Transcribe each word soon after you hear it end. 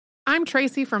I'm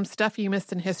Tracy from Stuff You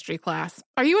Missed in History Class.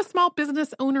 Are you a small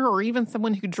business owner or even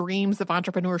someone who dreams of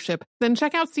entrepreneurship? Then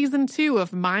check out Season 2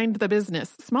 of Mind the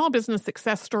Business, small business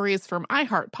success stories from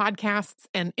iHeart Podcasts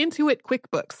and Intuit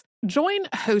QuickBooks. Join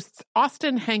hosts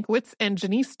Austin Hankwitz and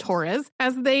Janice Torres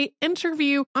as they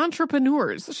interview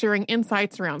entrepreneurs sharing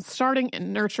insights around starting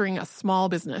and nurturing a small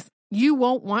business. You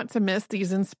won't want to miss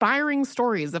these inspiring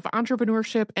stories of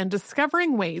entrepreneurship and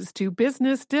discovering ways to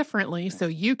business differently so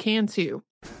you can too.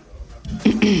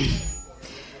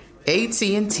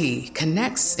 AT&T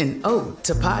connects an ode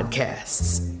to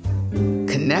podcasts.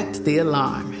 Connect the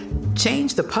alarm.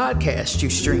 Change the podcast you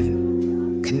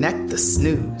stream. Connect the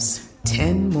snooze.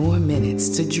 10 more minutes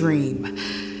to dream.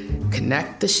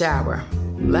 Connect the shower.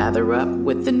 Lather up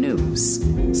with the news.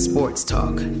 Sports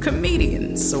talk,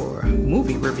 comedians, or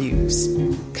movie reviews.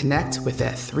 Connect with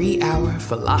that 3-hour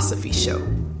philosophy show.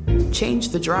 Change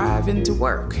the drive into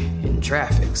work in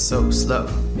traffic so slow.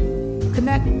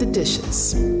 Connect the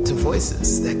dishes to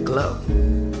voices that glow.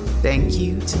 Thank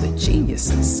you to the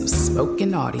geniuses of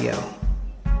spoken audio.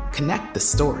 Connect the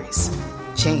stories.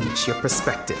 Change your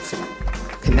perspective.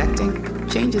 Connecting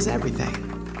changes everything.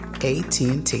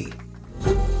 AT&T.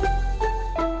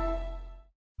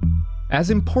 As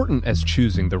important as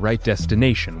choosing the right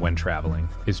destination when traveling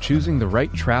is choosing the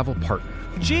right travel partner.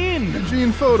 Gene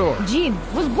Fodor. Gene,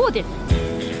 was будет?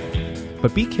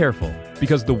 But be careful,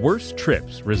 because the worst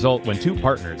trips result when two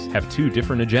partners have two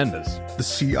different agendas. The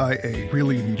CIA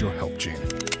really need your help, Gene.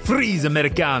 Freeze,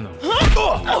 Americano!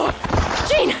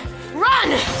 Gene, run!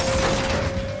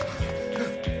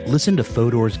 Listen to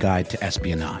Fodor's Guide to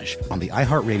Espionage on the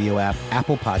iHeartRadio app,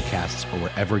 Apple Podcasts, or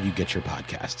wherever you get your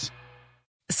podcasts.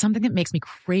 Something that makes me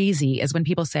crazy is when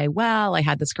people say, well, I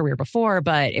had this career before,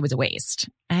 but it was a waste.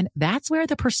 And that's where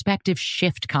the perspective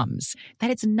shift comes, that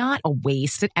it's not a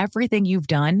waste, that everything you've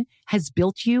done has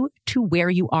built you to where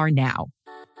you are now.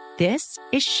 This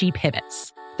is She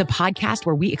Pivots, the podcast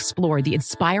where we explore the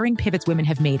inspiring pivots women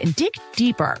have made and dig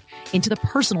deeper into the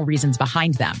personal reasons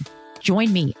behind them.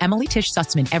 Join me, Emily Tish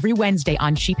Sussman, every Wednesday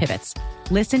on She Pivots.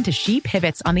 Listen to She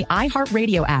Pivots on the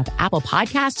iHeartRadio app, Apple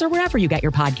Podcasts, or wherever you get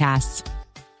your podcasts.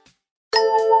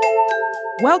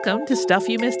 Welcome to Stuff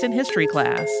You Missed in History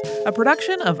Class, a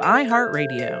production of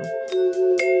iHeartRadio.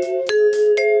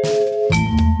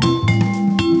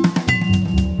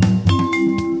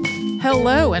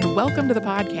 Hello and welcome to the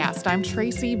podcast. I'm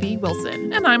Tracy V.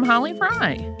 Wilson. And I'm Holly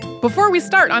Fry. Before we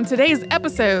start on today's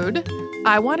episode,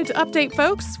 I wanted to update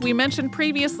folks. We mentioned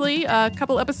previously a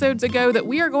couple episodes ago that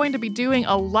we are going to be doing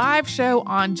a live show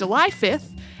on July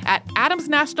 5th at Adams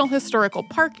National Historical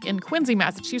Park in Quincy,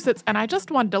 Massachusetts. And I just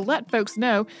wanted to let folks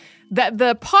know that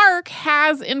the park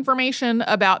has information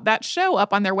about that show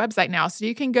up on their website now. So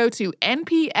you can go to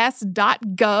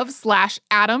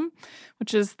nps.gov/Adam,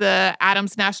 which is the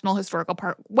Adams National Historical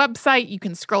Park website. You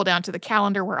can scroll down to the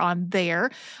calendar. We're on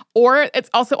there. Or it's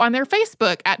also on their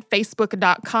Facebook at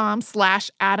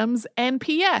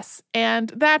facebook.com/AdamsNPS. And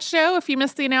that show, if you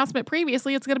missed the announcement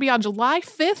previously, it's going to be on July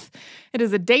 5th. It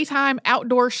is a daytime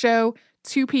outdoor show,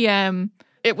 2 p.m.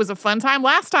 It was a fun time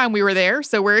last time we were there,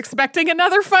 so we're expecting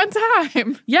another fun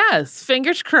time. Yes,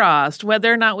 fingers crossed.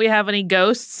 Whether or not we have any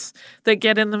ghosts that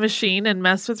get in the machine and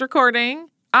mess with recording,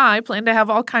 I plan to have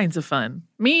all kinds of fun.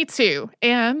 Me too.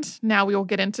 And now we will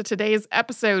get into today's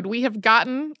episode. We have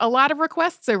gotten a lot of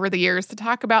requests over the years to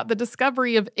talk about the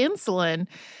discovery of insulin.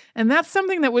 And that's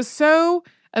something that was so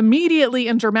immediately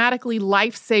and dramatically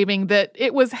life-saving that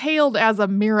it was hailed as a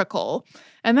miracle.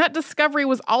 And that discovery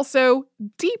was also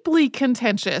deeply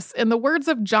contentious. In the words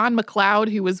of John McLeod,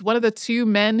 who was one of the two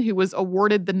men who was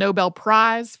awarded the Nobel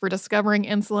Prize for discovering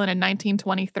insulin in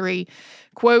 1923,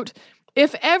 quote,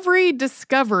 "If every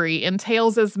discovery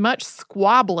entails as much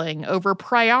squabbling over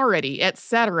priority,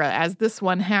 etc., as this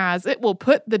one has, it will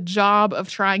put the job of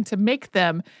trying to make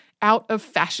them out of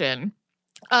fashion."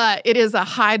 It is a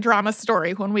high drama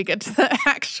story when we get to the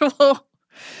actual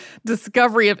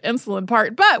discovery of insulin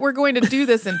part, but we're going to do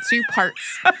this in two parts.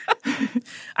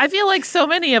 I feel like so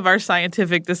many of our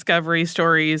scientific discovery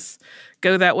stories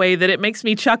go that way that it makes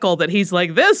me chuckle that he's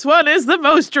like, this one is the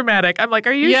most dramatic. I'm like,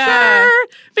 are you sure?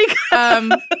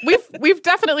 Because we've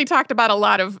definitely talked about a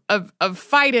lot of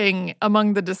fighting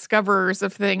among the discoverers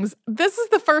of things. This is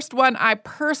the first one I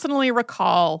personally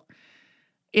recall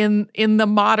in the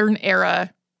modern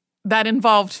era that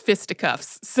involved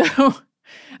fisticuffs. So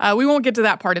We won't get to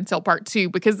that part until part 2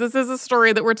 because this is a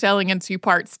story that we're telling in 2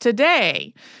 parts.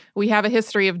 Today, we have a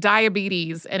history of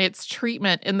diabetes and its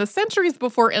treatment in the centuries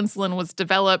before insulin was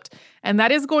developed, and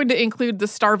that is going to include the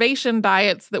starvation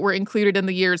diets that were included in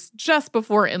the years just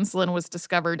before insulin was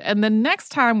discovered. And the next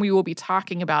time we will be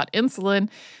talking about insulin,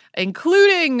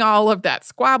 including all of that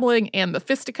squabbling and the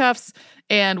fisticuffs,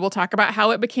 and we'll talk about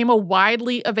how it became a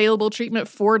widely available treatment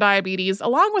for diabetes,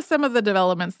 along with some of the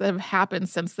developments that have happened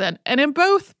since then. And in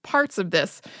both parts of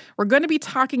this, we're going to be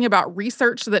talking about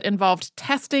research that involved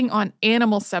testing on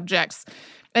animal subjects.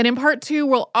 And in part 2,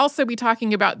 we'll also be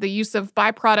talking about the use of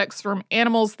byproducts from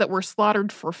animals that were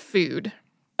slaughtered for food.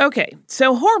 Okay,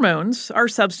 so hormones are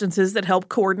substances that help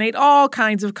coordinate all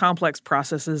kinds of complex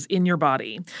processes in your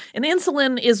body. And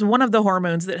insulin is one of the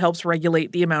hormones that helps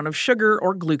regulate the amount of sugar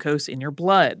or glucose in your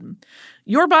blood.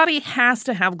 Your body has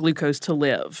to have glucose to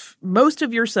live. Most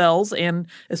of your cells, and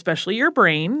especially your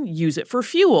brain, use it for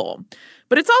fuel.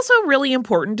 But it's also really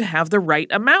important to have the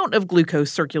right amount of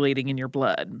glucose circulating in your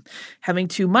blood. Having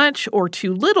too much or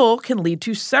too little can lead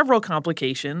to several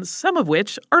complications, some of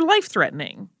which are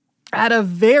life-threatening. At a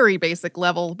very basic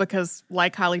level, because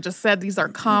like Holly just said, these are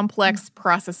complex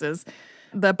processes.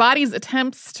 The body's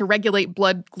attempts to regulate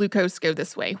blood glucose go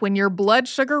this way. When your blood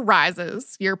sugar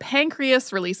rises, your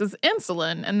pancreas releases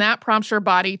insulin, and that prompts your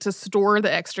body to store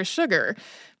the extra sugar.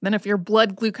 Then if your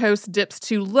blood glucose dips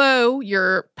too low,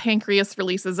 your pancreas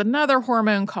releases another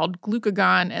hormone called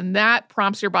glucagon, and that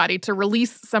prompts your body to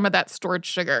release some of that stored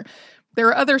sugar. There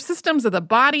are other systems of the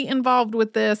body involved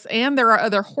with this, and there are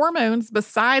other hormones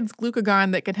besides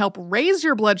glucagon that can help raise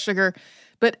your blood sugar,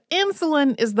 but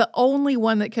insulin is the only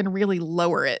one that can really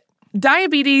lower it.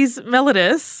 Diabetes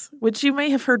mellitus, which you may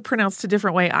have heard pronounced a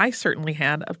different way, I certainly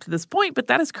had up to this point, but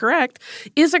that is correct,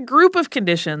 is a group of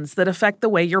conditions that affect the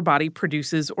way your body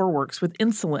produces or works with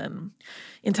insulin.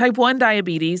 In type 1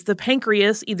 diabetes, the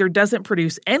pancreas either doesn't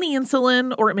produce any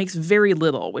insulin or it makes very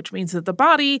little, which means that the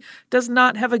body does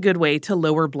not have a good way to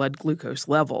lower blood glucose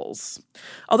levels.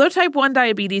 Although type 1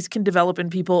 diabetes can develop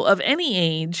in people of any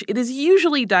age, it is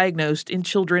usually diagnosed in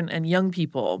children and young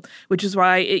people, which is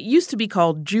why it used to be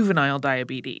called juvenile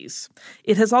diabetes.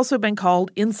 It has also been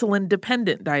called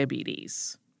insulin-dependent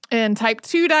diabetes. In type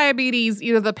 2 diabetes,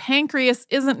 either the pancreas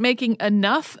isn't making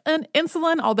enough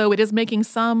insulin, although it is making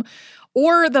some,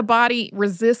 or the body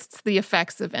resists the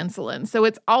effects of insulin. So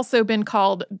it's also been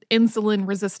called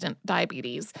insulin-resistant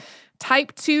diabetes.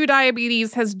 Type 2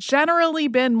 diabetes has generally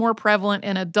been more prevalent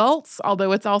in adults,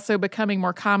 although it's also becoming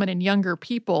more common in younger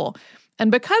people. And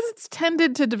because it's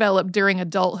tended to develop during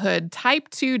adulthood, type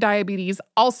 2 diabetes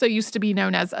also used to be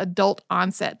known as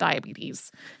adult-onset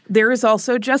diabetes. There is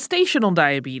also gestational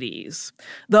diabetes.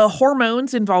 The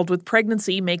hormones involved with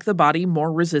pregnancy make the body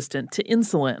more resistant to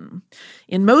insulin.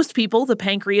 In most people, the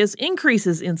pancreas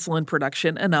increases insulin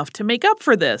production enough to make up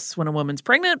for this when a woman's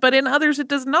pregnant, but in others it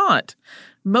does not.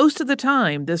 Most of the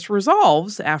time, this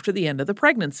resolves after the end of the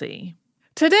pregnancy.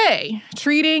 Today,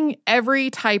 treating every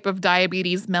type of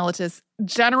diabetes mellitus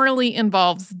generally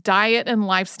involves diet and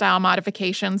lifestyle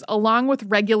modifications along with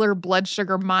regular blood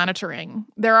sugar monitoring.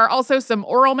 There are also some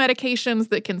oral medications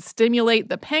that can stimulate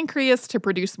the pancreas to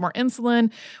produce more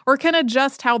insulin or can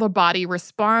adjust how the body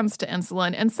responds to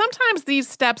insulin. And sometimes these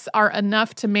steps are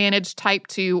enough to manage type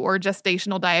 2 or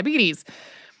gestational diabetes.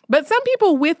 But some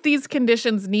people with these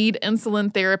conditions need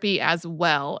insulin therapy as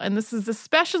well, and this is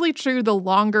especially true the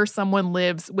longer someone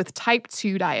lives with type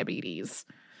 2 diabetes.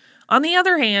 On the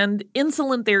other hand,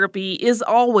 insulin therapy is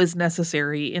always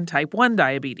necessary in type 1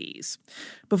 diabetes.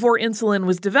 Before insulin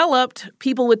was developed,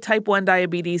 people with type 1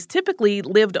 diabetes typically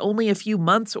lived only a few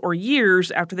months or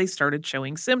years after they started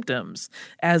showing symptoms,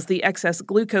 as the excess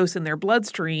glucose in their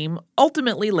bloodstream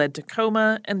ultimately led to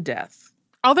coma and death.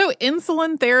 Although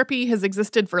insulin therapy has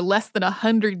existed for less than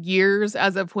 100 years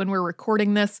as of when we're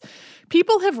recording this,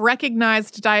 people have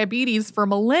recognized diabetes for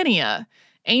millennia.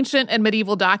 Ancient and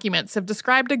medieval documents have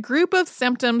described a group of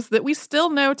symptoms that we still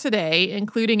know today,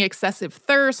 including excessive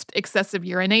thirst, excessive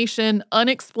urination,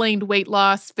 unexplained weight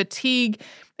loss, fatigue,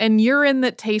 and urine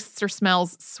that tastes or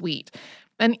smells sweet.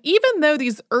 And even though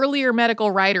these earlier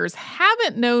medical writers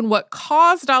haven't known what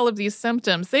caused all of these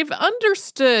symptoms, they've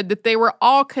understood that they were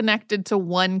all connected to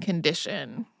one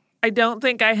condition. I don't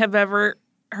think I have ever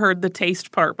heard the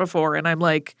taste part before, and I'm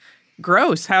like,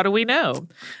 gross, how do we know?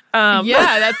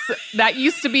 Yeah, that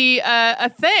used to be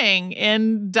a thing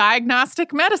in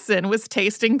diagnostic medicine, was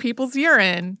tasting people's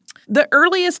urine. The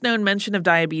earliest known mention of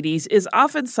diabetes is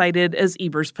often cited as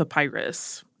Eber's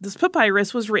Papyrus. This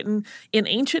papyrus was written in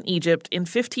ancient Egypt in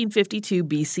 1552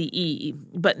 BCE,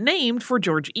 but named for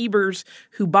George Ebers,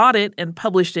 who bought it and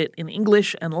published it in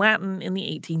English and Latin in the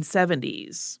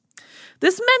 1870s.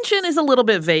 This mention is a little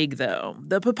bit vague, though.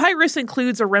 The papyrus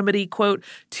includes a remedy, quote,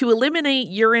 to eliminate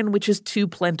urine which is too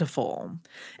plentiful.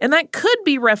 And that could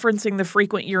be referencing the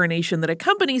frequent urination that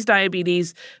accompanies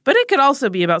diabetes, but it could also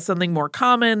be about something more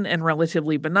common and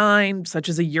relatively benign, such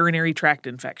as a urinary tract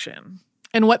infection.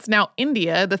 In what's now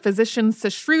India, the physician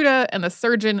Sushruta and the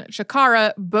surgeon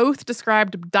Chakara both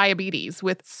described diabetes,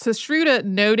 with Sushruta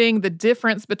noting the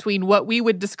difference between what we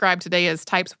would describe today as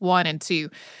types 1 and 2.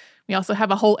 We also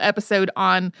have a whole episode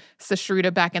on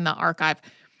Sushruta back in the archive.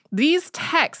 These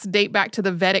texts date back to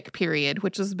the Vedic period,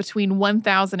 which is between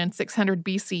 1000 and 600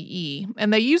 BCE,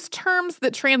 and they use terms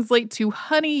that translate to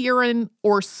honey urine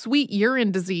or sweet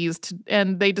urine disease,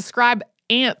 and they describe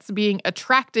ants being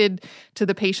attracted to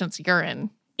the patient's urine.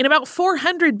 In about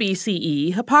 400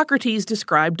 BCE, Hippocrates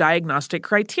described diagnostic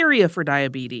criteria for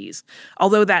diabetes,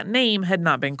 although that name had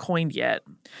not been coined yet.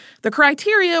 The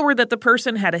criteria were that the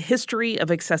person had a history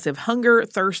of excessive hunger,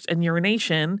 thirst, and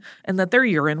urination, and that their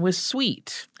urine was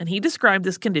sweet. And he described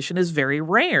this condition as very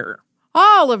rare.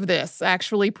 All of this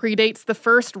actually predates the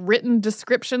first written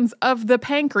descriptions of the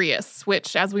pancreas,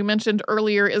 which, as we mentioned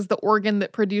earlier, is the organ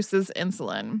that produces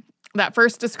insulin. That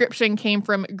first description came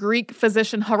from Greek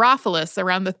physician Herophilus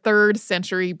around the 3rd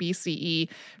century BCE,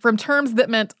 from terms that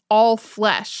meant all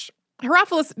flesh.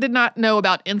 Herophilus did not know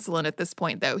about insulin at this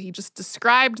point, though. He just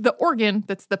described the organ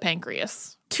that's the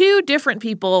pancreas. 2 different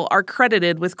people are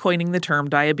credited with coining the term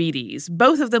diabetes,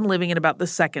 both of them living in about the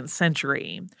 2nd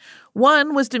century.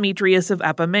 One was Demetrius of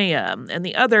Apamea, and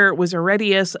the other was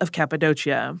Arrhetius of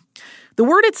Cappadocia. The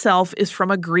word itself is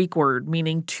from a Greek word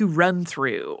meaning to run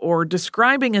through, or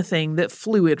describing a thing that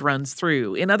fluid runs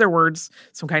through. In other words,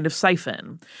 some kind of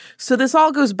siphon. So this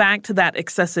all goes back to that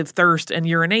excessive thirst and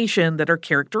urination that are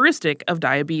characteristic of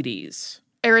diabetes.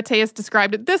 Arrhetius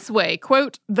described it this way,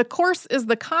 quote, "The course is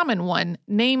the common one,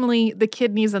 namely the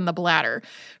kidneys and the bladder.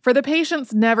 For the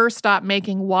patients never stop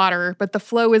making water, but the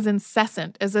flow is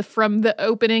incessant, as if from the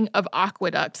opening of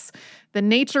aqueducts. The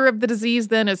nature of the disease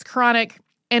then is chronic,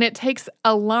 and it takes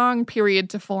a long period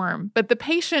to form. But the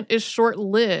patient is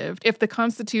short-lived if the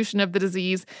constitution of the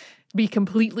disease be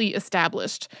completely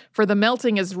established. For the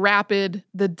melting is rapid,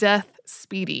 the death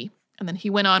speedy." And then he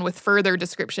went on with further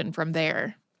description from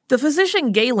there. The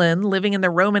physician Galen, living in the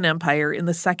Roman Empire in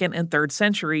the 2nd and 3rd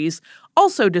centuries,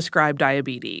 also described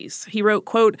diabetes. He wrote,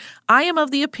 quote, "I am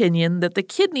of the opinion that the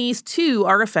kidneys, too,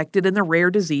 are affected in the rare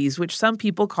disease which some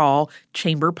people call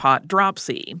chamber pot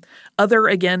dropsy. Other,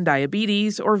 again,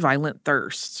 diabetes or violent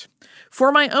thirst.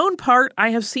 For my own part, I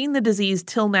have seen the disease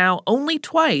till now only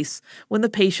twice when the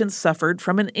patients suffered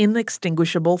from an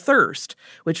inextinguishable thirst,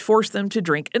 which forced them to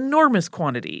drink enormous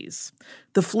quantities.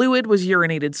 The fluid was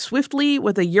urinated swiftly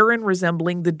with a urine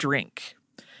resembling the drink."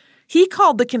 He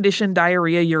called the condition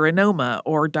diarrhea urinoma,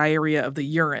 or diarrhea of the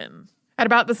urine. At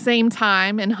about the same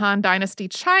time, in Han Dynasty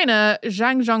China,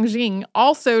 Zhang Zhongjing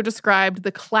also described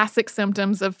the classic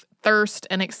symptoms of thirst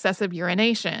and excessive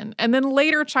urination. And then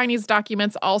later Chinese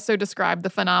documents also describe the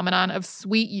phenomenon of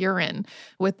sweet urine,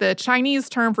 with the Chinese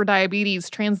term for diabetes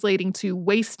translating to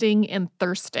wasting and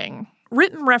thirsting.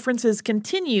 Written references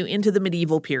continue into the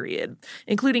medieval period,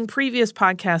 including previous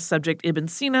podcast subject Ibn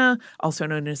Sina, also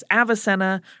known as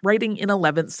Avicenna, writing in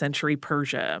 11th century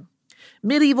Persia.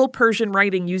 Medieval Persian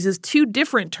writing uses 2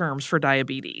 different terms for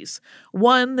diabetes,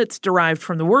 one that's derived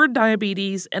from the word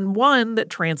diabetes and one that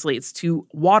translates to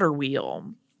water wheel.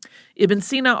 Ibn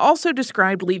Sina also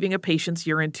described leaving a patient's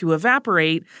urine to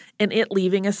evaporate and it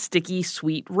leaving a sticky,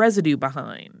 sweet residue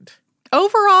behind.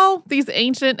 Overall, these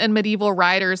ancient and medieval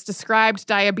writers described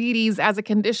diabetes as a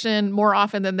condition more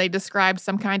often than they described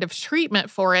some kind of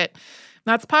treatment for it.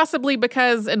 That's possibly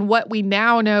because in what we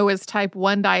now know as type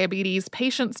 1 diabetes,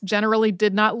 patients generally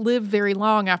did not live very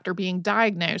long after being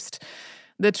diagnosed.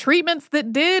 The treatments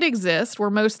that did exist were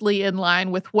mostly in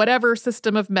line with whatever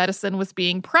system of medicine was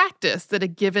being practiced at a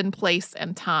given place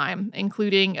and time,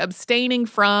 including abstaining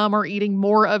from or eating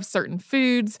more of certain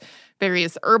foods,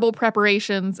 various herbal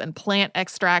preparations, and plant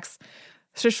extracts.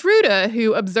 Sushruta,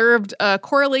 who observed a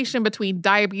correlation between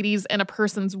diabetes and a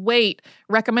person's weight,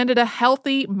 recommended a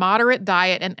healthy, moderate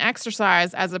diet and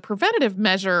exercise as a preventative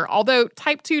measure, although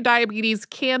type 2 diabetes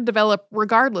can develop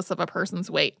regardless of a person's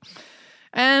weight.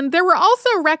 And there were also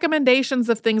recommendations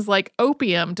of things like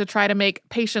opium to try to make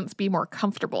patients be more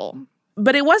comfortable.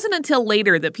 But it wasn't until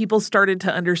later that people started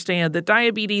to understand that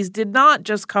diabetes did not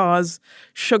just cause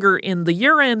sugar in the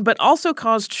urine, but also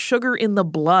caused sugar in the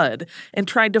blood, and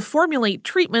tried to formulate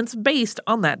treatments based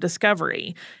on that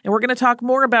discovery. And we're going to talk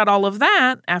more about all of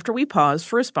that after we pause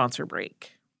for a sponsor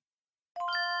break.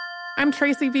 I'm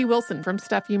Tracy V. Wilson from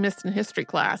Stuff You Missed in History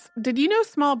Class. Did you know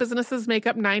small businesses make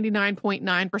up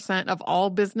 99.9% of all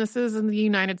businesses in the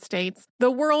United States?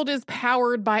 The world is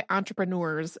powered by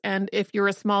entrepreneurs, and if you're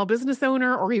a small business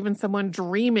owner or even someone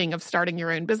dreaming of starting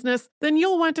your own business, then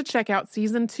you'll want to check out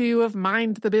Season 2 of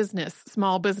Mind the Business,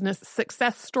 small business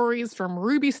success stories from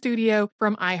Ruby Studio,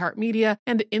 from iHeartMedia,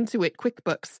 and Intuit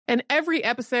QuickBooks. And every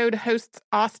episode, hosts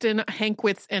Austin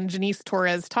Hankwitz and Janice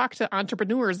Torres talk to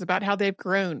entrepreneurs about how they've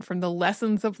grown from the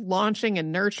lessons of launching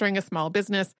and nurturing a small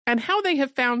business and how they have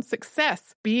found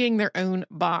success being their own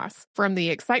boss. From the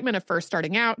excitement of first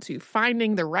starting out to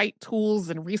finding the right tools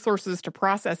and resources to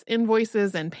process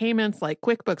invoices and payments like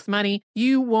QuickBooks Money,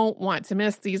 you won't want to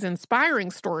miss these inspiring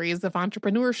stories of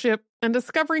entrepreneurship and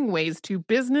discovering ways to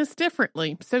business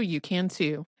differently so you can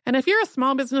too. And if you're a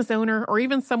small business owner or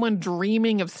even someone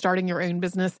dreaming of starting your own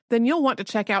business, then you'll want to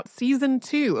check out Season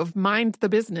 2 of Mind the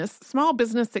Business, small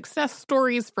business success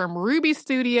stories from Ruby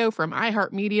Studio, from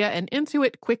iHeartMedia, and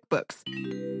Intuit QuickBooks.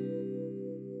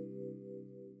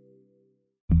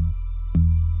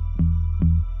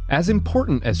 As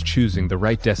important as choosing the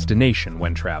right destination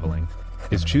when traveling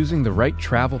is choosing the right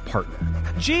travel partner.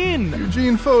 Gene!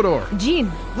 Eugene Fodor.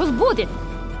 Gene, was будет?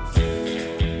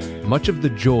 Much of the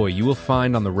joy you will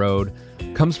find on the road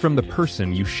comes from the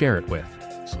person you share it with.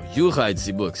 So you write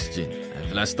the books, Gene,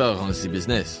 and Vlastar runs the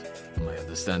business. I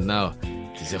understand now.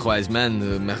 It is a wise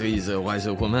man marries a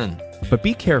wiser woman. But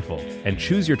be careful and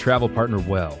choose your travel partner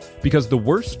well, because the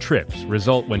worst trips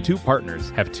result when two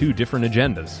partners have two different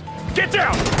agendas. Get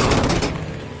down!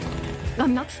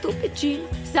 I'm not stupid, Gene.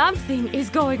 Something is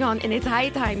going on, and it's high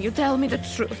time you tell me the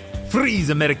truth. Freeze,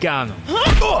 Americano!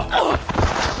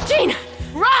 Gene,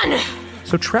 run!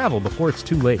 So travel before it's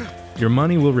too late. Your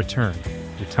money will return,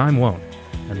 your time won't,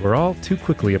 and we're all too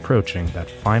quickly approaching that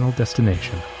final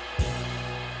destination.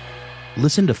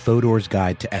 Listen to Fodor's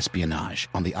Guide to Espionage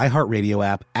on the iHeartRadio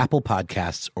app, Apple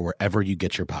Podcasts, or wherever you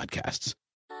get your podcasts.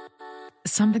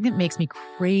 Something that makes me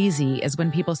crazy is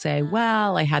when people say,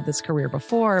 well, I had this career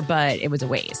before, but it was a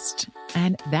waste.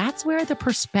 And that's where the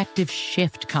perspective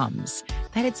shift comes,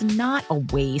 that it's not a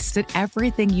waste, that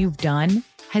everything you've done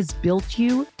has built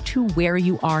you to where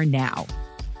you are now.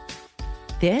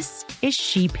 This is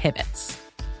She Pivots,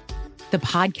 the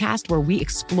podcast where we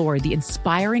explore the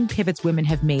inspiring pivots women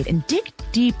have made and dig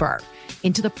deeper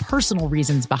into the personal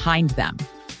reasons behind them.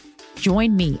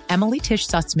 Join me, Emily Tish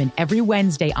Sussman, every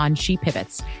Wednesday on She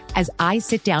Pivots as I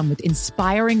sit down with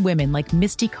inspiring women like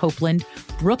Misty Copeland,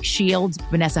 Brooke Shields,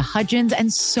 Vanessa Hudgens,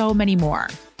 and so many more.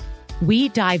 We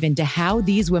dive into how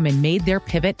these women made their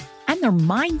pivot and their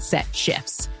mindset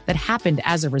shifts that happened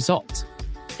as a result.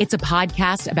 It's a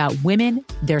podcast about women,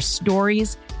 their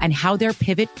stories, and how their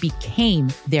pivot became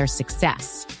their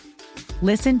success.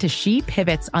 Listen to She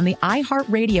Pivots on the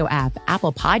iHeartRadio app,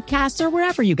 Apple Podcasts, or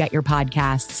wherever you get your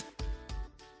podcasts.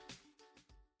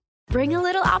 Bring a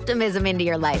little optimism into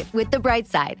your life with The Bright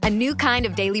Side, a new kind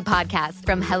of daily podcast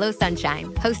from Hello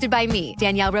Sunshine, hosted by me,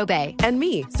 Danielle Robay. And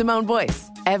me, Simone Boyce.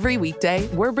 Every weekday,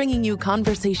 we're bringing you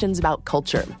conversations about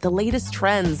culture, the latest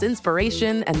trends,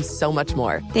 inspiration, and so much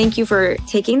more. Thank you for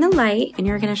taking the light, and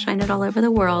you're going to shine it all over the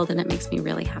world, and it makes me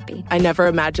really happy. I never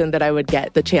imagined that I would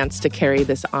get the chance to carry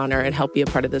this honor and help be a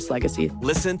part of this legacy.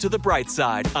 Listen to The Bright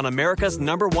Side on America's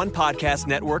 #1 podcast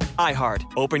network, iHeart.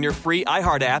 Open your free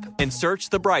iHeart app and search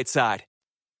The Bright Side.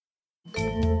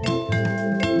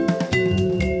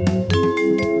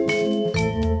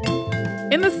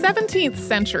 In the 17th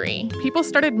century, people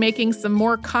started making some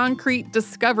more concrete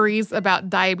discoveries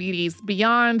about diabetes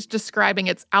beyond describing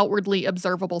its outwardly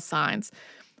observable signs.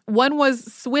 One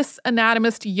was Swiss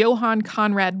anatomist Johann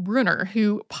Conrad Brunner,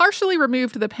 who partially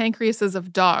removed the pancreases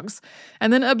of dogs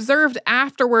and then observed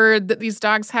afterward that these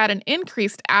dogs had an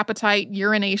increased appetite,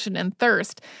 urination, and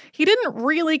thirst. He didn't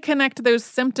really connect those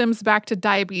symptoms back to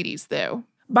diabetes, though.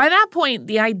 By that point,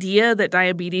 the idea that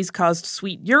diabetes caused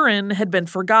sweet urine had been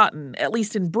forgotten, at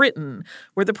least in Britain,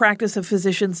 where the practice of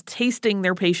physicians tasting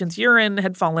their patients' urine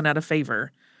had fallen out of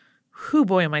favor. Whew,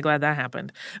 boy, am I glad that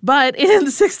happened. But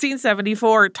in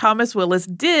 1674, Thomas Willis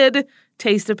did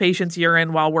taste a patient's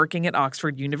urine while working at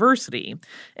Oxford University.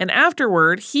 And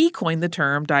afterward, he coined the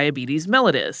term diabetes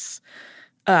mellitus,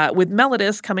 with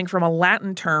mellitus coming from a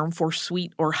Latin term for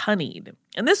sweet or honeyed.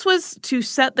 And this was to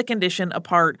set the condition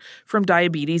apart from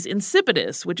diabetes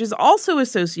insipidus, which is also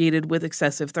associated with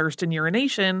excessive thirst and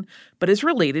urination, but is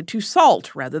related to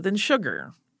salt rather than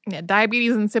sugar. Yeah,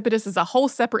 diabetes insipidus is a whole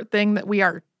separate thing that we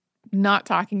are not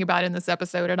talking about in this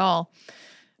episode at all,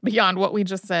 beyond what we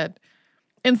just said.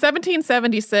 In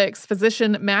 1776,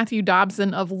 physician Matthew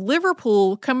Dobson of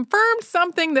Liverpool confirmed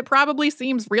something that probably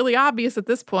seems really obvious at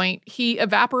this point. He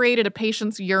evaporated a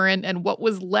patient's urine, and what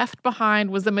was left behind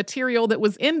was a material that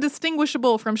was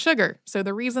indistinguishable from sugar. So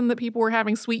the reason that people were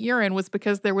having sweet urine was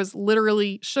because there was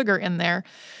literally sugar in there.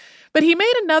 But he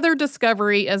made another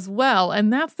discovery as well,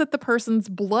 and that's that the person's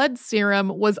blood serum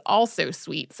was also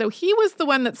sweet. So he was the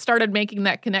one that started making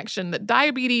that connection that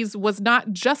diabetes was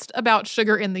not just about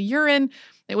sugar in the urine,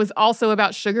 it was also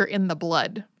about sugar in the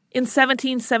blood. In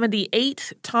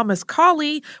 1778, Thomas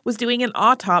Colley was doing an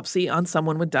autopsy on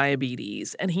someone with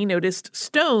diabetes, and he noticed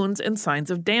stones and signs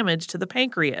of damage to the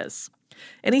pancreas.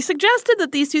 And he suggested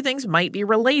that these two things might be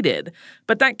related,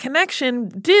 but that connection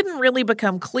didn't really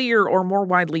become clear or more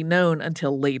widely known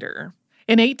until later.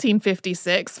 In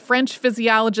 1856, French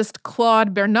physiologist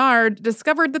Claude Bernard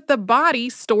discovered that the body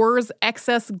stores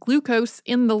excess glucose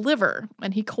in the liver,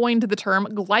 and he coined the term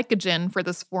glycogen for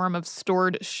this form of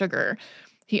stored sugar.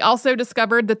 He also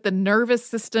discovered that the nervous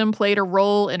system played a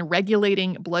role in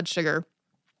regulating blood sugar.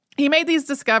 He made these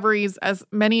discoveries, as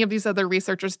many of these other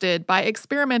researchers did, by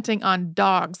experimenting on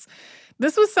dogs.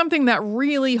 This was something that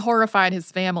really horrified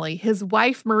his family. His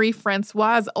wife, Marie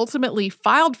Francoise, ultimately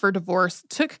filed for divorce,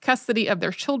 took custody of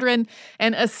their children,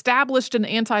 and established an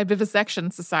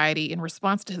anti-vivisection society in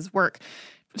response to his work.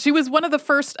 She was one of the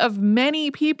first of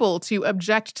many people to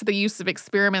object to the use of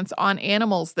experiments on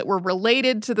animals that were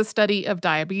related to the study of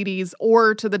diabetes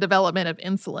or to the development of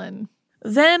insulin.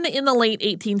 Then, in the late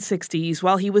 1860s,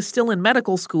 while he was still in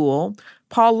medical school,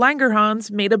 Paul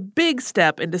Langerhans made a big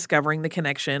step in discovering the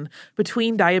connection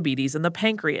between diabetes and the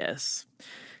pancreas.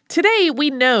 Today,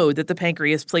 we know that the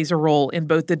pancreas plays a role in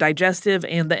both the digestive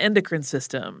and the endocrine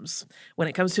systems. When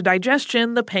it comes to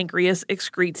digestion, the pancreas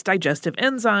excretes digestive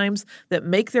enzymes that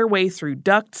make their way through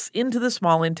ducts into the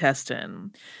small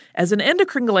intestine. As an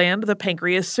endocrine gland, the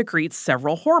pancreas secretes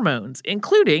several hormones,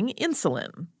 including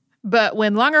insulin. But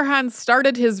when Langerhans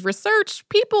started his research,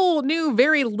 people knew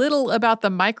very little about the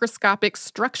microscopic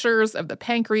structures of the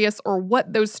pancreas or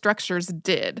what those structures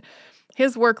did.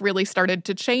 His work really started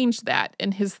to change that.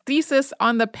 In his thesis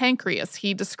on the pancreas,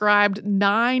 he described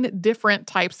 9 different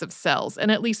types of cells,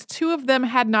 and at least 2 of them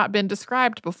had not been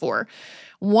described before.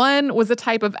 One was a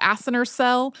type of acinar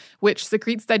cell, which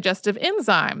secretes digestive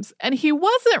enzymes, and he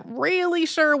wasn't really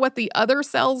sure what the other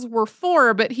cells were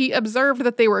for, but he observed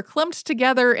that they were clumped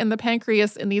together in the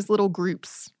pancreas in these little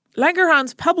groups.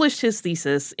 Langerhans published his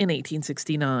thesis in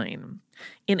 1869.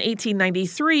 In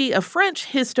 1893, a French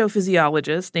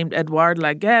histophysiologist named Edouard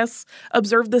Laguesse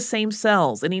observed the same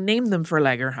cells, and he named them for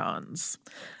Langerhans.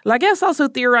 Laguesse also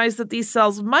theorized that these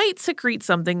cells might secrete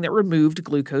something that removed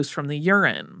glucose from the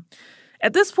urine.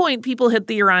 At this point, people had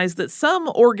theorized that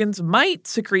some organs might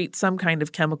secrete some kind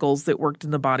of chemicals that worked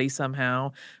in the body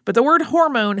somehow, but the word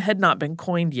hormone had not been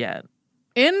coined yet.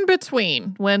 In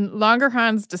between, when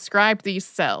Langerhans described these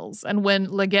cells and when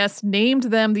Laguesse named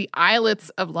them the islets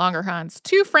of Langerhans,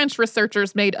 2 French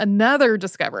researchers made another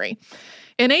discovery.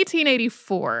 In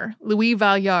 1884, Louis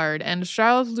Valliard and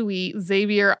Charles-Louis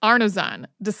Xavier Arnozan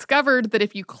discovered that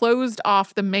if you closed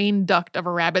off the main duct of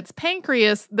a rabbit's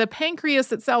pancreas, the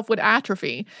pancreas itself would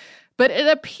atrophy. But it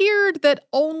appeared that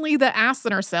only the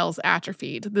acinar cells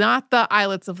atrophied, not the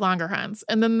islets of Langerhans.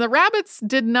 And then the rabbits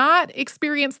did not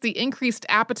experience the increased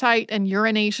appetite and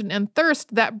urination and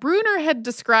thirst that Brunner had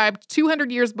described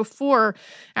 200 years before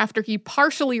after he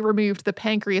partially removed the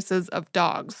pancreases of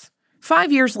dogs.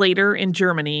 5 years later, in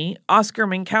Germany, Oskar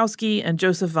Minkowski and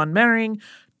Joseph von Mering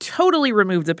totally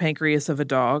removed the pancreas of a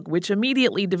dog, which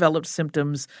immediately developed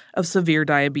symptoms of severe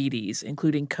diabetes,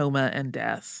 including coma and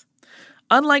death.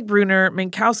 Unlike Brunner,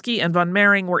 Minkowski and von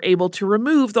Mering were able to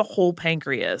remove the whole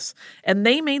pancreas, and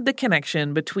they made the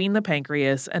connection between the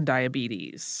pancreas and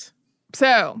diabetes.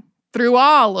 So, through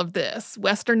all of this,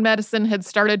 Western medicine had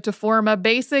started to form a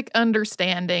basic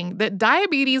understanding that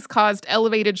diabetes caused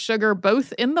elevated sugar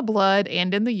both in the blood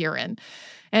and in the urine.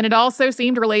 And it also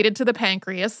seemed related to the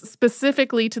pancreas,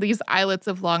 specifically to these islets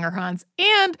of Langerhans,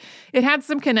 and it had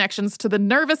some connections to the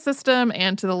nervous system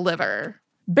and to the liver.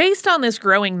 Based on this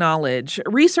growing knowledge,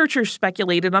 researchers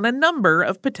speculated on a number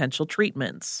of potential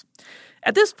treatments.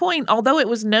 At this point, although it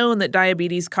was known that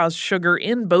diabetes caused sugar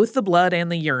in both the blood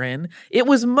and the urine, it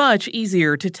was much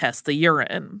easier to test the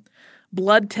urine.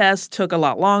 Blood tests took a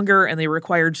lot longer, and they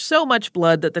required so much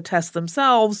blood that the tests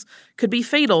themselves could be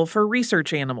fatal for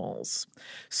research animals.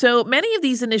 So many of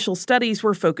these initial studies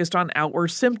were focused on outward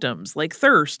symptoms like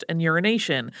thirst and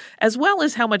urination, as well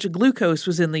as how much glucose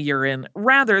was in the urine,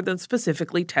 rather than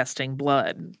specifically testing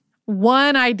blood.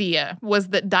 One idea was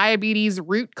that diabetes'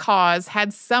 root cause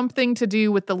had something to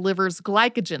do with the liver's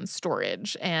glycogen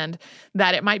storage, and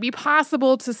that it might be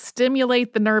possible to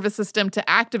stimulate the nervous system to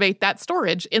activate that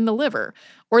storage in the liver,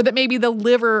 or that maybe the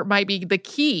liver might be the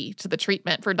key to the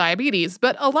treatment for diabetes.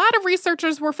 But a lot of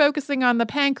researchers were focusing on the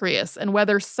pancreas and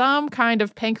whether some kind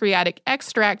of pancreatic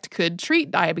extract could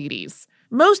treat diabetes.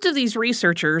 Most of these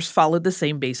researchers followed the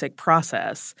same basic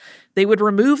process. They would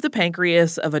remove the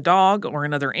pancreas of a dog or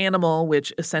another animal,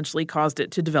 which essentially caused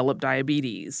it to develop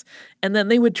diabetes. And then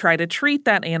they would try to treat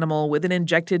that animal with an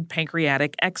injected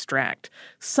pancreatic extract,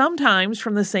 sometimes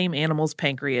from the same animal's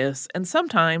pancreas and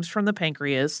sometimes from the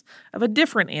pancreas of a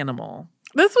different animal.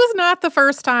 This was not the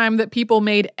first time that people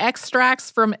made extracts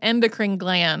from endocrine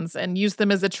glands and used them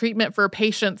as a treatment for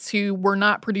patients who were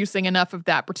not producing enough of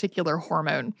that particular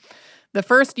hormone. The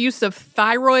first use of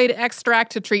thyroid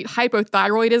extract to treat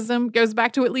hypothyroidism goes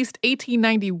back to at least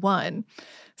 1891.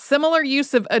 Similar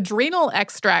use of adrenal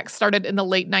extract started in the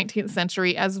late 19th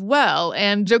century as well,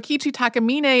 and Jokichi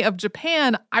Takamine of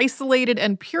Japan isolated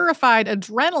and purified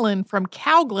adrenaline from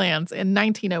cow glands in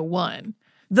 1901.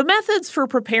 The methods for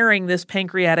preparing this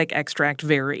pancreatic extract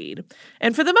varied,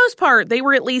 and for the most part, they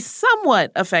were at least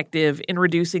somewhat effective in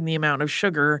reducing the amount of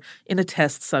sugar in a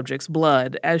test subject's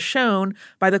blood, as shown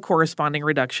by the corresponding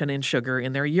reduction in sugar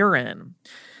in their urine.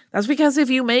 That's because if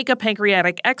you make a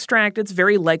pancreatic extract, it's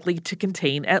very likely to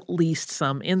contain at least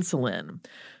some insulin.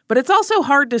 But it's also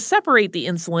hard to separate the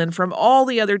insulin from all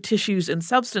the other tissues and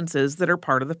substances that are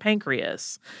part of the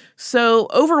pancreas. So,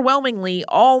 overwhelmingly,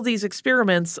 all these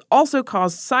experiments also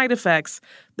caused side effects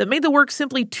that made the work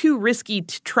simply too risky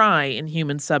to try in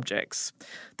human subjects.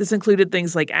 This included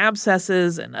things like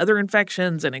abscesses and other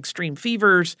infections and extreme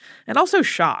fevers, and also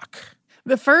shock.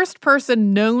 The first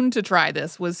person known to try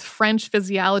this was French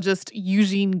physiologist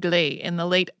Eugène Glay in the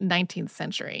late 19th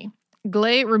century.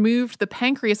 Glay removed the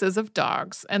pancreases of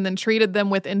dogs and then treated them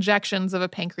with injections of a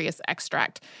pancreas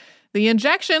extract. The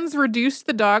injections reduced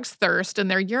the dog's thirst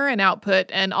and their urine output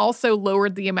and also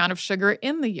lowered the amount of sugar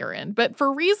in the urine. But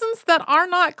for reasons that are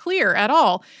not clear at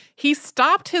all, he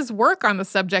stopped his work on the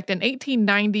subject in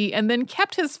 1890 and then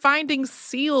kept his findings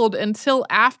sealed until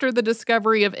after the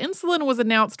discovery of insulin was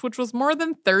announced, which was more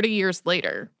than 30 years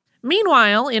later.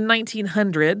 Meanwhile, in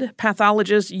 1900,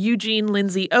 pathologist Eugene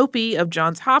Lindsay Opie of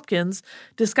Johns Hopkins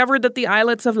discovered that the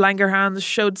islets of Langerhans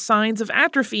showed signs of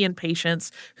atrophy in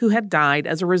patients who had died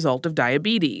as a result of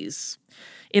diabetes.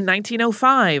 In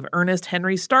 1905, Ernest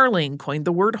Henry Starling coined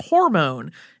the word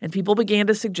hormone, and people began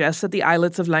to suggest that the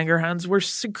islets of Langerhans were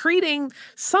secreting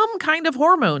some kind of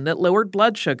hormone that lowered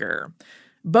blood sugar.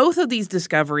 Both of these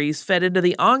discoveries fed into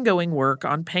the ongoing work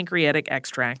on pancreatic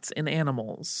extracts in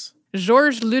animals.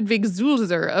 George Ludwig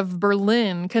Sulzer of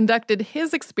Berlin conducted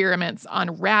his experiments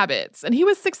on rabbits, and he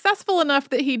was successful enough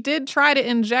that he did try to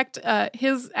inject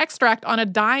his extract on a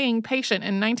dying patient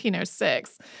in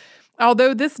 1906.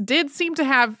 Although this did seem to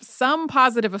have some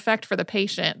positive effect for the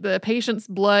patient's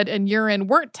blood and urine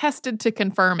weren't tested to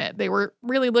confirm it. They were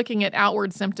really looking at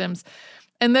outward symptoms,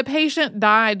 and the patient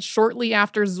died shortly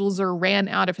after Sulzer ran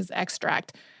out of his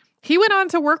extract. He went on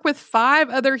to work with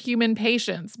 5 other human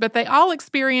patients, but they all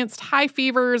experienced high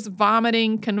fevers,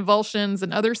 vomiting, convulsions,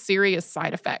 and other serious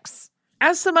side effects.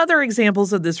 As some other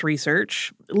examples of this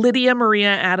research, Lydia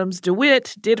Maria Adams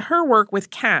DeWitt did her work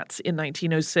with cats in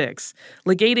 1906,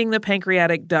 ligating the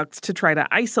pancreatic ducts to try to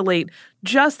isolate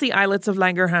just the islets of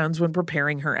Langerhans when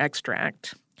preparing her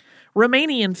extract.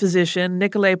 Romanian physician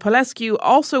Nicolae Polescu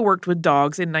also worked with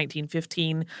dogs in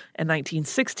 1915 and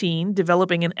 1916,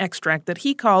 developing an extract that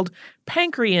he called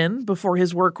Pancrean before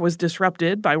his work was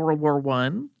disrupted by World War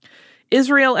I.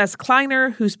 Israel S.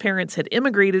 Kleiner, whose parents had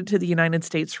immigrated to the United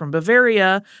States from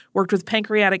Bavaria, worked with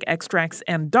pancreatic extracts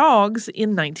and dogs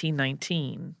in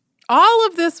 1919. All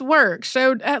of this work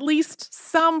showed at least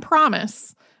some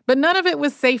promise, but none of it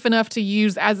was safe enough to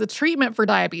use as a treatment for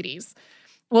diabetes.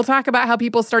 We'll talk about how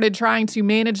people started trying to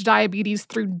manage diabetes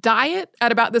through diet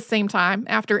at about the same time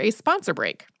after a sponsor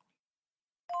break.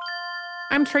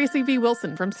 I'm Tracy V.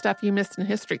 Wilson from Stuff You Missed in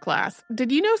History class.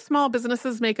 Did you know small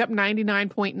businesses make up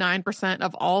 99.9%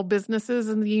 of all businesses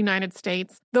in the United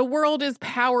States? The world is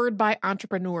powered by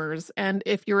entrepreneurs, and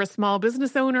if you're a small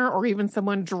business owner or even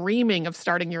someone dreaming of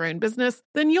starting your own business,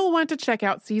 then you'll want to check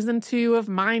out Season 2 of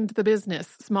Mind the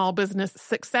Business, small business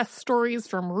success stories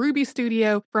from Ruby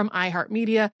Studio, from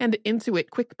iHeartMedia, and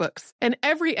Intuit QuickBooks. And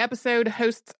every episode,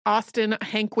 hosts Austin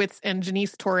Hankwitz and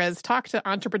Janice Torres talk to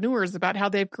entrepreneurs about how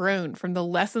they've grown from the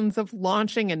lessons of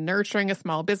launching and nurturing a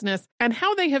small business and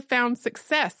how they have found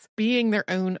success being their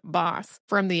own boss.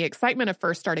 From the excitement of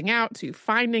first starting out to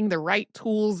finding the right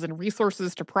tools and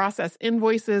resources to process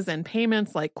invoices and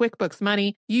payments like QuickBooks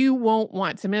Money, you won't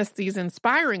want to miss these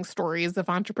inspiring stories of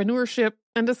entrepreneurship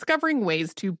and discovering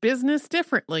ways to business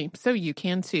differently so you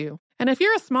can too. And if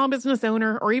you're a small business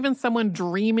owner or even someone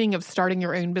dreaming of starting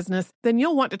your own business, then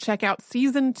you'll want to check out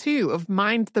Season 2 of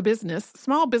Mind the Business,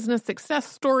 small business success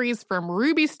stories from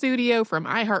Ruby Studio, from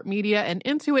iHeartMedia, and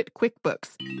Intuit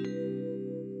QuickBooks.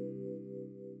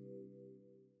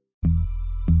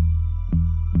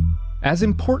 As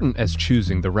important as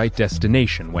choosing the right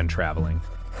destination when traveling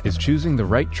is choosing the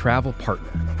right travel partner.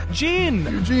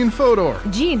 Eugene Fodor.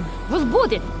 Gene, was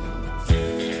будет?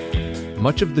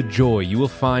 Much of the joy you will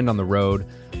find on the road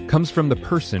comes from the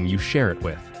person you share it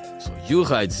with. So you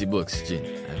write the books, Gene,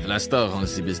 and Vlastar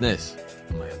runs the business.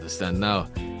 I understand now.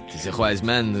 The wise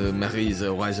man marries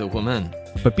a wiser woman.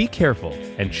 But be careful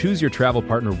and choose your travel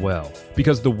partner well,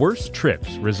 because the worst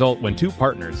trips result when two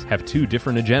partners have two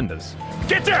different agendas.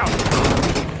 Get down!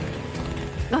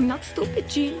 I'm not stupid,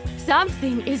 Gene.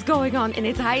 Something is going on, and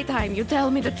it's high time you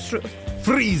tell me the truth.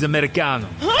 Freeze, Americano!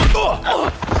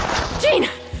 Gene,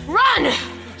 run!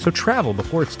 So travel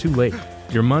before it's too late.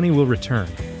 Your money will return,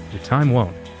 your time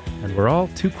won't, and we're all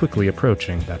too quickly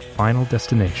approaching that final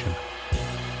destination.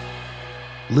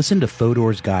 Listen to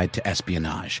Fodor's Guide to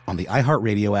Espionage on the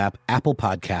iHeartRadio app, Apple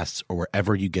Podcasts, or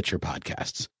wherever you get your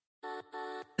podcasts.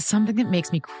 Something that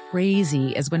makes me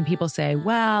crazy is when people say,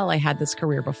 well, I had this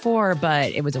career before,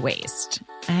 but it was a waste.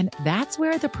 And that's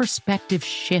where the perspective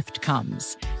shift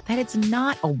comes, that it's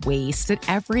not a waste, that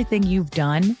everything you've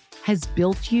done has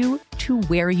built you to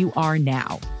where you are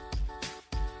now.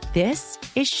 This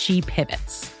is She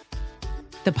Pivots,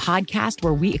 the podcast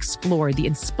where we explore the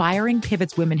inspiring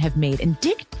pivots women have made and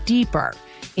dig deeper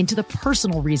into the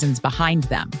personal reasons behind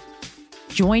them.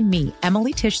 Join me,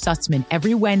 Emily Tish Sussman,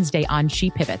 every Wednesday on She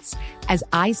Pivots as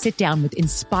I sit down with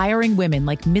inspiring women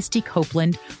like Misty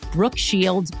Copeland, Brooke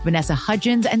Shields, Vanessa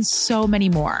Hudgens, and so many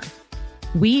more.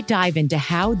 We dive into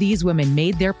how these women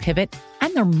made their pivot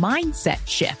and their mindset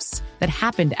shifts that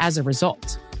happened as a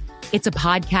result. It's a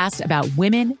podcast about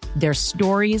women, their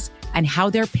stories, and how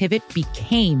their pivot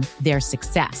became their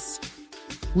success.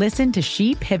 Listen to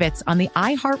She Pivots on the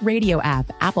iHeartRadio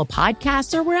app, Apple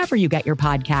Podcasts, or wherever you get your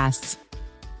podcasts.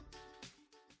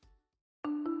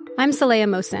 I'm Saleha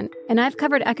Mohsen, and I've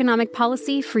covered economic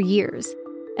policy for years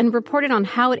and reported on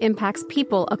how it impacts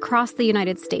people across the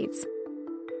United States.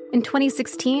 In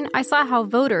 2016, I saw how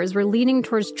voters were leaning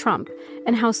towards Trump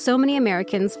and how so many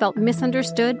Americans felt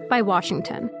misunderstood by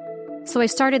Washington. So I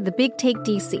started the Big Take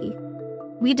DC.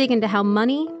 We dig into how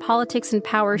money, politics, and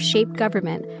power shape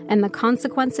government and the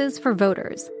consequences for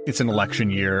voters. It's an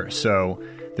election year, so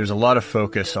there's a lot of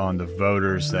focus on the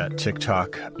voters that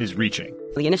TikTok is reaching.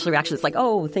 The initial reaction is like,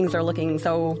 oh, things are looking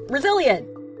so resilient.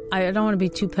 I don't want to be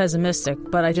too pessimistic,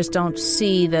 but I just don't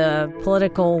see the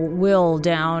political will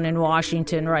down in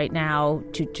Washington right now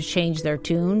to change their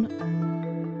tune.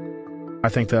 I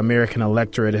think the American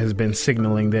electorate has been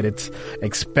signaling that it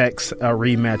expects a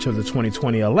rematch of the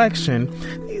 2020 election.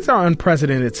 These are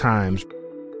unprecedented times.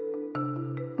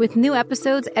 With new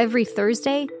episodes every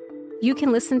Thursday, you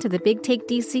can listen to the Big Take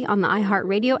DC on the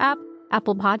iHeartRadio app,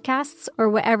 Apple Podcasts, or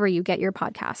wherever you get your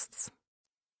podcasts.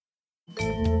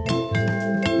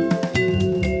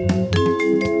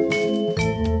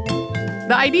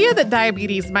 The idea that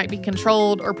diabetes might be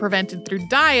controlled or prevented through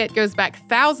diet goes back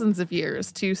thousands of years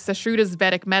to Sushruta's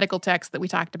Vedic medical text that we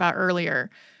talked about earlier.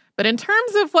 But in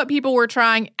terms of what people were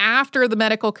trying after the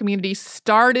medical community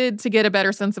started to get a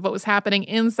better sense of what was happening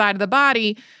inside of the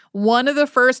body, one of the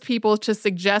first people to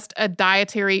suggest a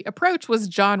dietary approach was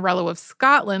John Rollo of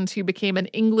Scotland, who became an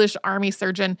English army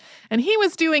surgeon. And he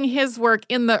was doing his work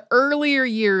in the earlier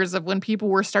years of when people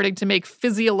were starting to make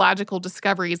physiological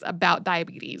discoveries about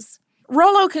diabetes.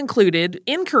 Rollo concluded,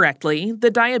 incorrectly,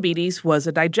 that diabetes was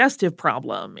a digestive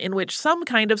problem in which some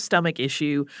kind of stomach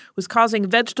issue was causing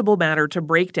vegetable matter to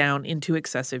break down into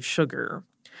excessive sugar.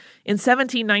 In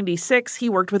 1796, he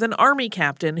worked with an army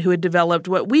captain who had developed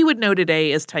what we would know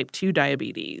today as type 2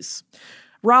 diabetes.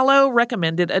 Rollo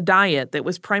recommended a diet that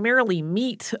was primarily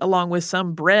meat along with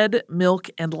some bread, milk,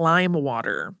 and lime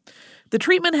water. The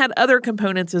treatment had other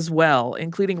components as well,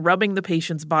 including rubbing the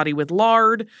patient's body with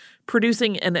lard,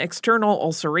 producing an external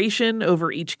ulceration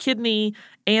over each kidney,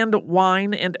 and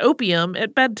wine and opium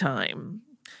at bedtime.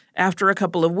 After a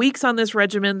couple of weeks on this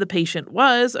regimen, the patient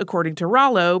was, according to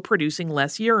Rollo, producing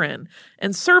less urine,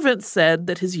 and servants said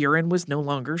that his urine was no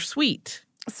longer sweet.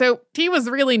 So he was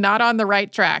really not on the right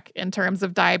track in terms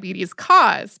of diabetes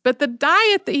cause, but the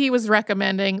diet that he was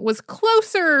recommending was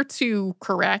closer to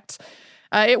correct.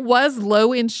 It was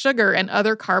low in sugar and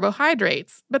other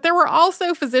carbohydrates, but there were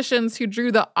also physicians who drew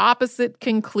the opposite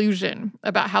conclusion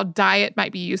about how diet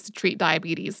might be used to treat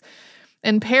diabetes.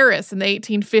 In Paris in the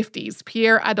 1850s,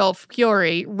 Pierre-Adolphe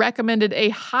Curie recommended a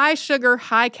high-sugar,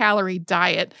 high-calorie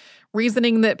diet,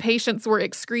 reasoning that patients were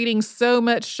excreting so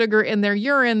much sugar in their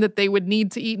urine that they would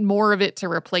need to eat more of it to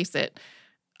replace it.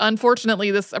 Unfortunately,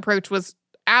 this approach was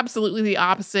absolutely the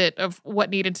opposite of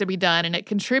what needed to be done, and it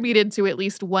contributed to at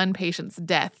least one patient's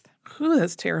death. Ooh,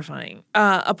 that's terrifying.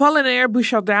 Apollinaire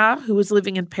Bouchardat, who was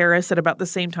living in Paris at about the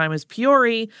same time as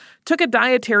Fiore, took a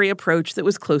dietary approach that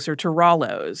was closer to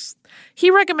Rollo's. He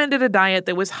recommended a diet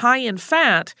that was high in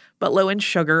fat, but low in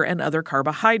sugar and other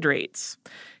carbohydrates.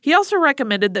 He also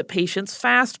recommended that patients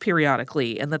fast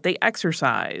periodically and that they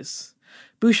exercise.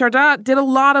 Bouchardat did a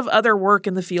lot of other work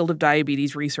in the field of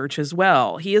diabetes research as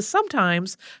well. He is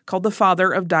sometimes called the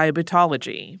father of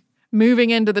diabetology. Moving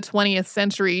into the 20th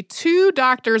century, two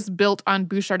doctors built on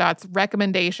Bouchardat's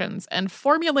recommendations and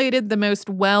formulated the most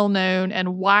well-known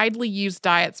and widely used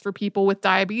diets for people with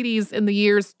diabetes in the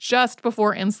years just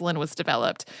before insulin was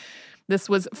developed. This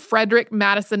was Frederick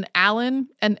Madison Allen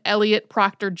and Elliot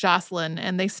Proctor Joslin,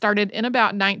 and they started in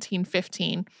about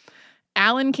 1915.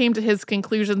 Allen came to his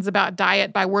conclusions about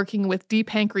diet by working with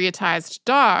depancreatized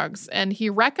dogs, and he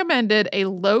recommended a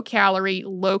low-calorie,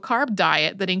 low-carb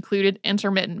diet that included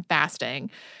intermittent fasting.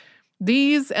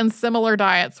 These and similar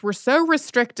diets were so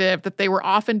restrictive that they were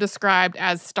often described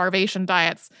as starvation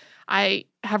diets. I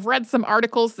have read some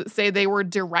articles that say they were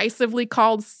derisively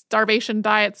called starvation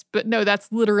diets, but no, that's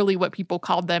literally what people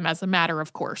called them as a matter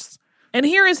of course. And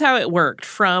here is how it worked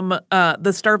from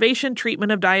the starvation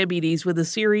treatment of diabetes with a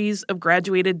series of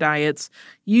graduated diets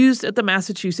used at the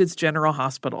Massachusetts General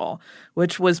Hospital,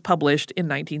 which was published in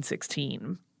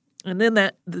 1916. And then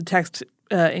the text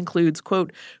includes,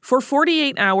 quote, for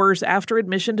 48 hours after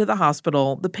admission to the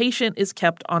hospital, the patient is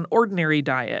kept on ordinary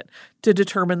diet to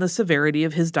determine the severity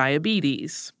of his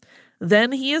diabetes.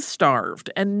 Then he is starved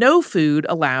and no food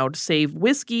allowed save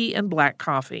whiskey and black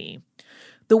coffee.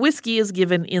 The whiskey is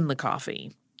given in the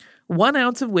coffee. 1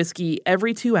 ounce of whiskey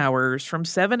every 2 hours from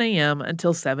 7 a.m.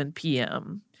 until 7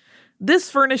 p.m. This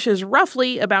furnishes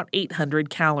roughly about 800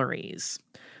 calories.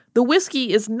 The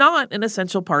whiskey is not an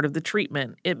essential part of the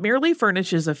treatment. It merely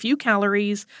furnishes a few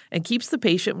calories and keeps the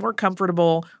patient more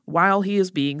comfortable while he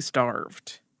is being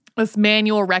starved. This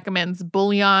manual recommends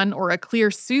bouillon or a clear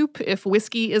soup if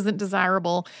whiskey isn't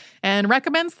desirable, and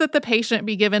recommends that the patient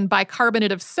be given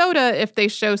bicarbonate of soda if they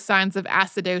show signs of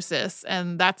acidosis,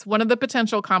 and that's one of the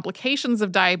potential complications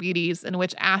of diabetes in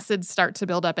which acids start to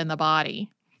build up in the body.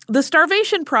 The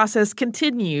starvation process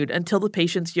continued until the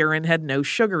patient's urine had no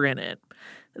sugar in it.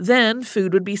 Then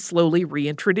food would be slowly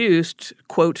reintroduced,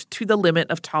 quote, to the limit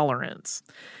of tolerance.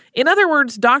 In other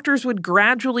words, doctors would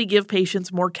gradually give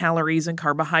patients more calories and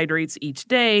carbohydrates each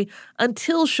day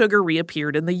until sugar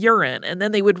reappeared in the urine, and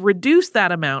then they would reduce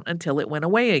that amount until it went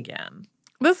away again.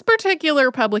 This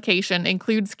particular publication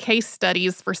includes case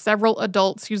studies for several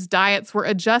adults whose diets were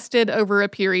adjusted over a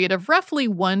period of roughly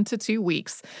 1 to 2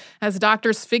 weeks, as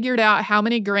doctors figured out how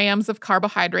many grams of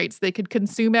carbohydrates they could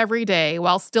consume every day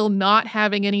while still not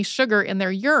having any sugar in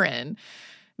their urine.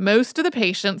 Most of the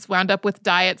patients wound up with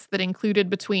diets that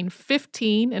included between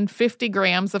 15 and 50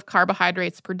 grams of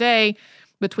carbohydrates per day,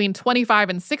 between 25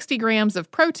 and 60 grams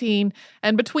of protein,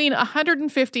 and between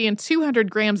 150 and 200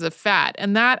 grams of fat.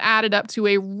 And that added up to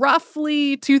a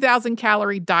roughly 2,000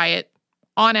 calorie diet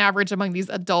on average among these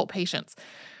adult patients.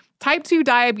 Type 2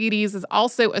 diabetes is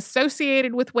also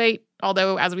associated with weight,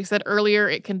 although, as we said earlier,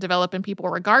 it can develop in people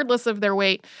regardless of their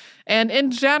weight. And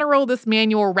in general, this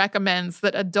manual recommends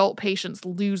that adult patients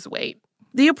lose weight.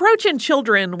 The approach in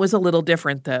children was a little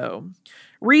different, though.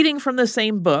 Reading from the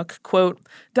same book, quote,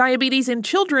 diabetes in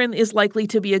children is likely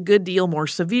to be a good deal more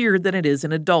severe than it is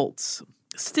in adults.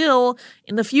 Still,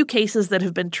 in the few cases that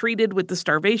have been treated with the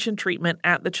starvation treatment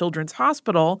at the Children's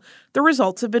Hospital, the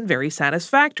results have been very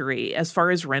satisfactory as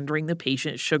far as rendering the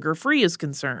patient sugar-free is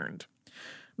concerned.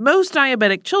 Most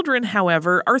diabetic children,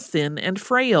 however, are thin and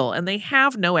frail, and they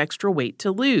have no extra weight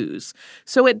to lose.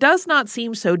 So it does not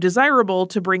seem so desirable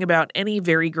to bring about any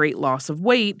very great loss of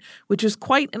weight, which is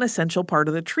quite an essential part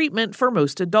of the treatment for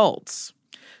most adults.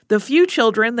 The few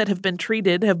children that have been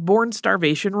treated have borne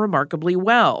starvation remarkably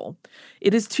well.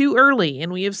 It is too early,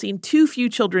 and we have seen too few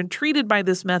children treated by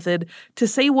this method to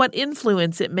say what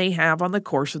influence it may have on the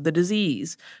course of the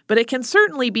disease, but it can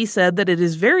certainly be said that it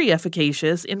is very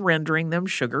efficacious in rendering them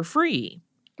sugar-free.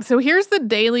 So here's the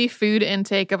daily food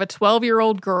intake of a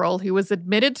 12-year-old girl who was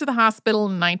admitted to the hospital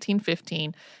in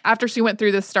 1915 after she went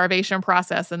through this starvation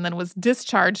process and then was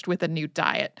discharged with a new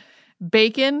diet.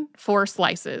 Bacon, 4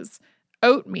 slices.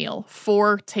 Oatmeal,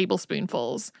 4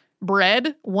 tablespoonfuls.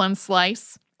 Bread, 1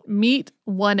 slice. Meat,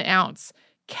 1 ounce.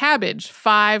 Cabbage,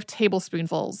 5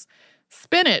 tablespoonfuls.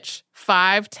 Spinach,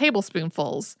 5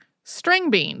 tablespoonfuls. String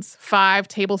beans, 5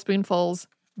 tablespoonfuls.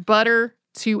 Butter,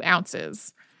 2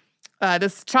 ounces.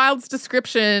 This child's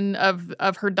description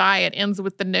of her diet ends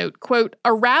with the note, quote,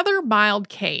 a rather mild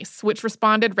case, which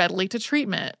responded readily to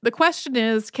treatment. The question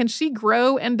is, can she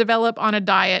grow and develop on a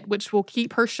diet which will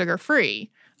keep her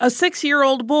sugar-free? A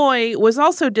 6-year-old boy was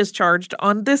also discharged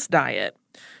on this diet.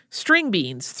 String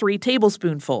beans, 3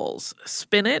 tablespoonfuls.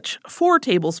 Spinach, 4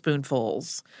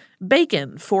 tablespoonfuls.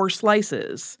 Bacon, 4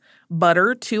 slices.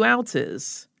 Butter, 2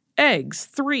 ounces. Eggs,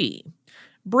 3.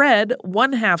 Bread,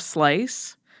 1/2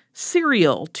 slice.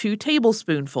 Cereal, 2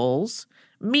 tablespoonfuls.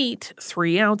 Meat,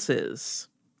 3 ounces.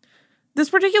 This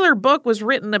particular book was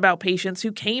written about patients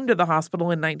who came to the hospital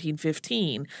in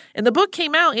 1915, and the book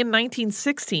came out in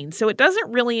 1916, so it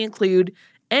doesn't really include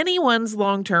anyone's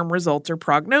long-term results or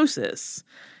prognosis.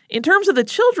 In terms of the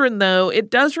children, though, it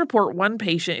does report one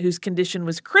patient whose condition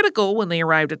was critical when they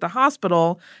arrived at the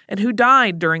hospital and who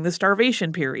died during the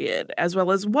starvation period, as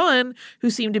well as one who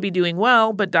seemed to be doing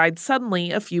well but died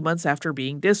suddenly a few months after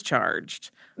being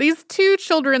discharged. These 2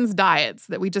 children's diets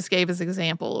that we just gave as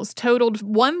examples totaled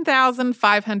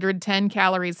 1,510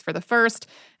 calories for the first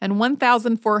and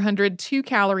 1,402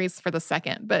 calories for the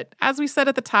second. But as we said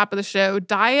at the top of the show,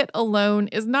 diet alone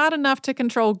is not enough to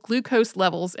control glucose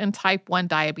levels in type 1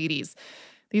 diabetes.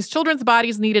 These children's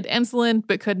bodies needed insulin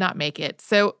but could not make it.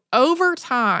 So over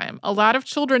time, a lot of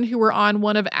children who were on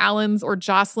one of Alan's or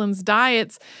Jocelyn's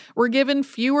diets were given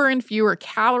fewer and fewer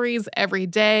calories every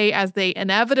day as they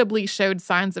inevitably showed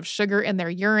signs of sugar in their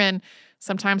urine.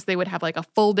 Sometimes they would have like a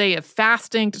full day of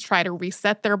fasting to try to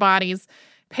reset their bodies.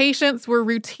 Patients were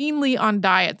routinely on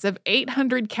diets of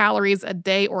 800 calories a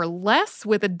day or less,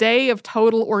 with a day of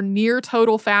total or near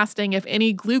total fasting if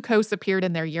any glucose appeared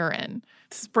in their urine.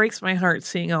 This breaks my heart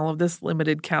seeing all of this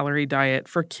limited calorie diet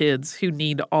for kids who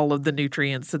need all of the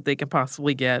nutrients that they can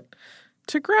possibly get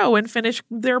to grow and finish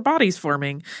their bodies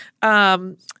forming.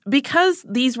 Because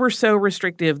these were so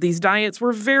restrictive, these diets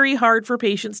were very hard for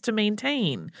patients to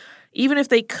maintain. Even if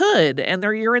they could and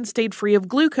their urine stayed free of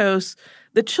glucose,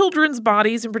 the children's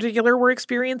bodies in particular were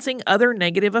experiencing other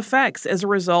negative effects as a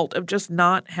result of just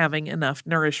not having enough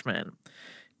nourishment.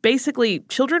 Basically,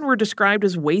 children were described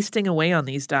as wasting away on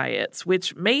these diets,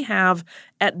 which may have,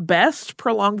 at best,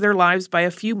 prolonged their lives by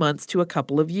a few months to a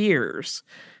couple of years.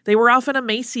 They were often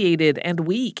emaciated and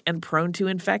weak and prone to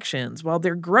infections, while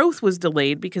their growth was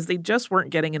delayed because they just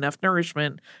weren't getting enough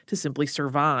nourishment to simply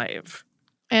survive.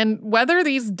 And whether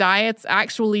these diets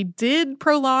actually did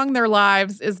prolong their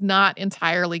lives is not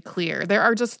entirely clear. There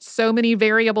are just so many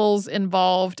variables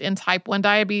involved in type 1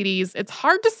 diabetes. It's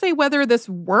hard to say whether this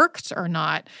worked or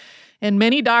not. In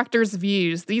many doctors'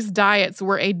 views, these diets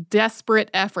were a desperate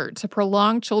effort to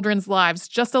prolong children's lives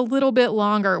just a little bit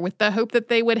longer with the hope that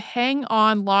they would hang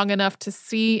on long enough to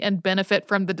see and benefit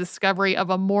from the discovery of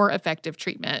a more effective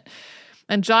treatment.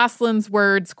 And Jocelyn's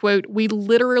words, quote, "We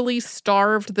literally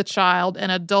starved the child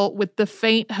and adult with the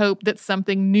faint hope that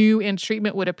something new in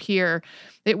treatment would appear.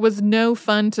 It was no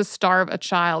fun to starve a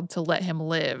child to let him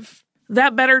live."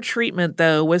 That better treatment,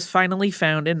 though, was finally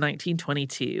found in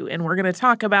 1922, and we're going to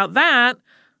talk about that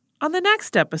on the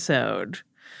next episode.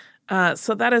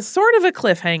 So that is sort of a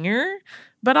cliffhanger,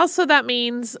 but also that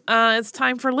means it's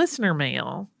time for listener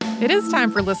mail. It is time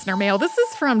for listener mail. This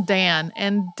is from Dan,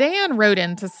 and Dan wrote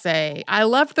in to say, "I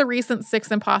loved the recent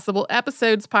 6 Impossible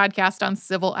Episodes podcast on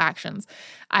civil actions.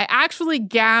 I actually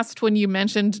gasped when you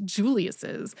mentioned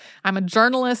Julius's. I'm a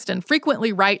journalist and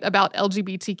frequently write about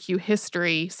LGBTQ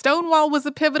history. Stonewall was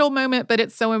a pivotal moment, but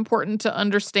it's so important to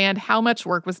understand how much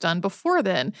work was done before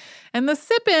then. And the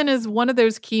sip-in is one of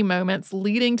those key moments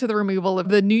leading to the removal of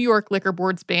the New York Liquor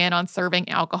Board's ban on serving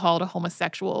alcohol to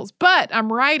homosexuals. But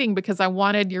I'm writing because I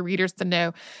wanted your readers to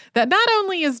know that not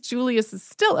only is Julius's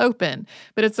still open,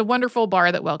 but it's a wonderful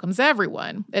bar that welcomes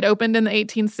everyone. It opened in the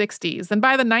 1860s, and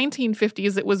by the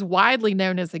 1950s, it was widely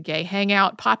known as a gay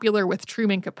hangout, popular with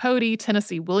Truman Capote,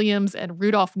 Tennessee Williams, and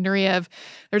Rudolf Nureyev.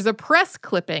 There's a press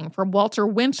clipping from Walter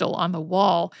Winchell on the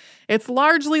wall. It's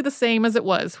largely the same as it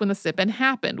was when the sip-in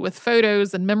happened, with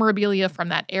photos and memorabilia from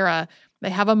that era. They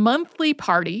have a monthly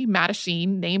party,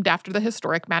 Mattachine, named after the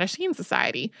historic Mattachine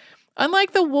Society.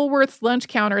 Unlike the Woolworth's lunch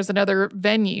counters and other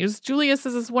venues,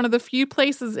 Julius's is one of the few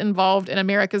places involved in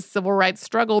America's civil rights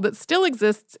struggle that still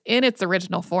exists in its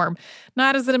original form,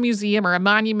 not as a museum or a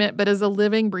monument, but as a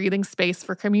living, breathing space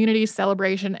for community,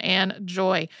 celebration, and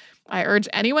joy. I urge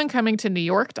anyone coming to New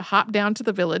York to hop down to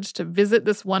the Village to visit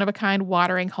this one-of-a-kind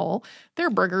watering hole. Their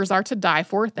burgers are to die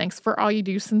for. Thanks for all you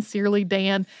do. Sincerely,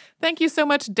 Dan. Thank you so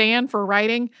much, Dan, for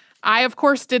writing. I, of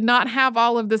course, did not have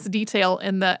all of this detail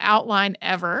in the outline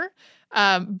ever,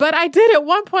 but I did at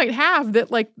one point have that,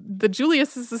 like, the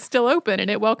Julius's is still open and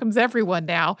it welcomes everyone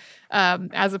now,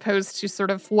 as opposed to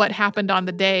sort of what happened on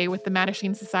the day with the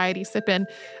Mattachine Society sip-in.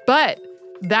 But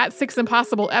that 6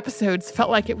 Impossible episodes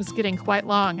felt like it was getting quite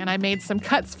long, and I made some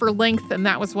cuts for length, and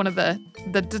that was one of the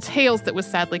details that was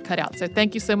sadly cut out. So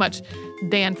thank you so much,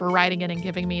 Dan, for writing it and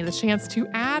giving me the chance to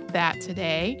add that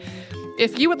today.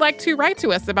 If you would like to write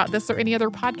to us about this or any other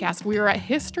podcast, we are at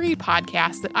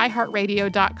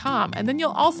historypodcast@iheartradio.com. And then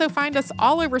you'll also find us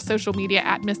all over social media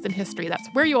at Missed in History. That's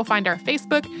where you'll find our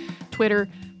Facebook, Twitter,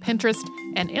 Pinterest,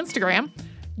 and Instagram.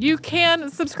 You can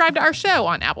subscribe to our show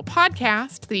on Apple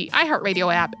Podcasts, the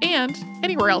iHeartRadio app, and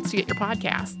anywhere else you get your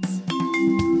podcasts.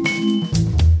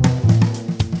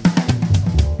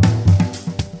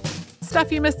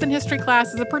 Stuff You Missed in History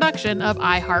Class is a production of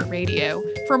iHeartRadio.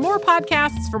 For more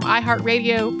podcasts from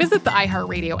iHeartRadio, visit the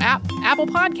iHeartRadio app, Apple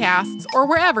Podcasts, or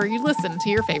wherever you listen to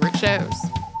your favorite shows.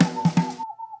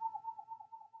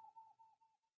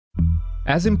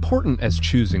 As important as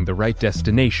choosing the right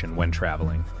destination when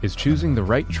traveling is choosing the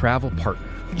right travel partner.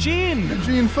 Gene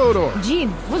Fodor.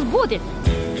 Gene was good.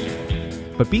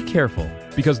 But be careful,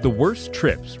 because the worst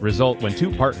trips result when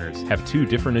two partners have two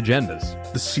different agendas.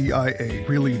 The CIA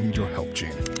really need your help,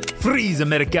 Gene. Freeze,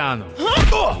 Americano.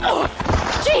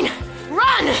 Gene,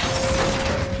 run!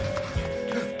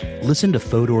 Listen to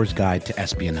Fodor's Guide to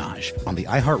Espionage on the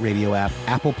iHeartRadio app,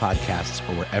 Apple Podcasts,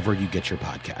 or wherever you get your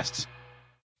podcasts.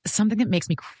 Something that makes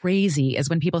me crazy is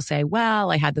when people say,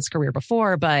 well, I had this career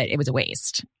before, but it was a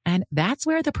waste. And that's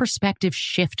where the perspective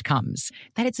shift comes,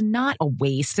 that it's not a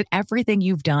waste, that everything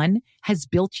you've done has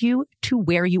built you to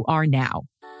where you are now.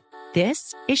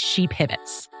 This is She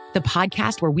Pivots, the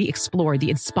podcast where we explore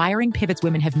the inspiring pivots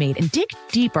women have made and dig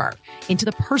deeper into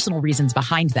the personal reasons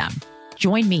behind them.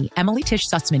 Join me, Emily Tish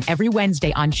Sussman, every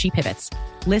Wednesday on She Pivots.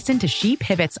 Listen to She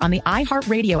Pivots on the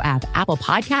iHeartRadio app, Apple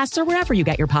Podcasts, or wherever you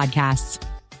get your podcasts.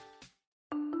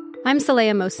 I'm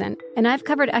Saleha Mohsen, and I've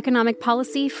covered economic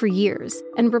policy for years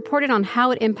and reported on how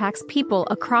it impacts people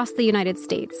across the United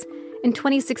States. In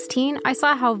 2016, I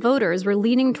saw how voters were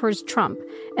leaning towards Trump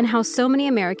and how so many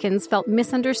Americans felt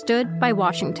misunderstood by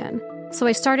Washington. So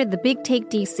I started The Big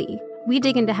Take DC. We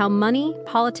dig into how money,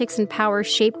 politics, and power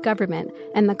shape government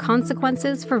and the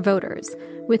consequences for voters.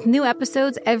 With new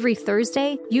episodes every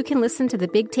Thursday, you can listen to The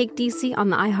Big Take DC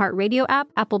on the iHeartRadio app,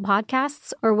 Apple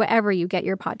Podcasts, or wherever you get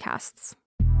your podcasts.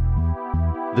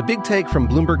 The Big Take from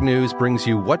Bloomberg News brings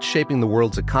you what's shaping the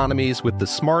world's economies with the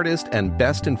smartest and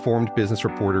best-informed business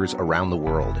reporters around the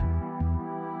world.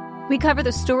 We cover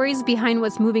the stories behind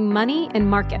what's moving money and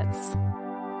markets.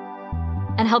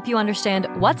 And help you understand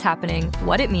what's happening,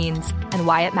 what it means, and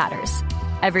why it matters.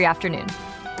 Every afternoon.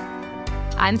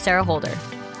 I'm Sarah Holder.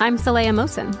 I'm Saleha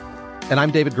Mohsen. And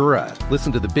I'm David Gura.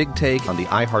 Listen to The Big Take on the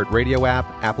iHeartRadio app,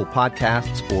 Apple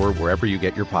Podcasts, or wherever you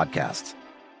get your podcasts.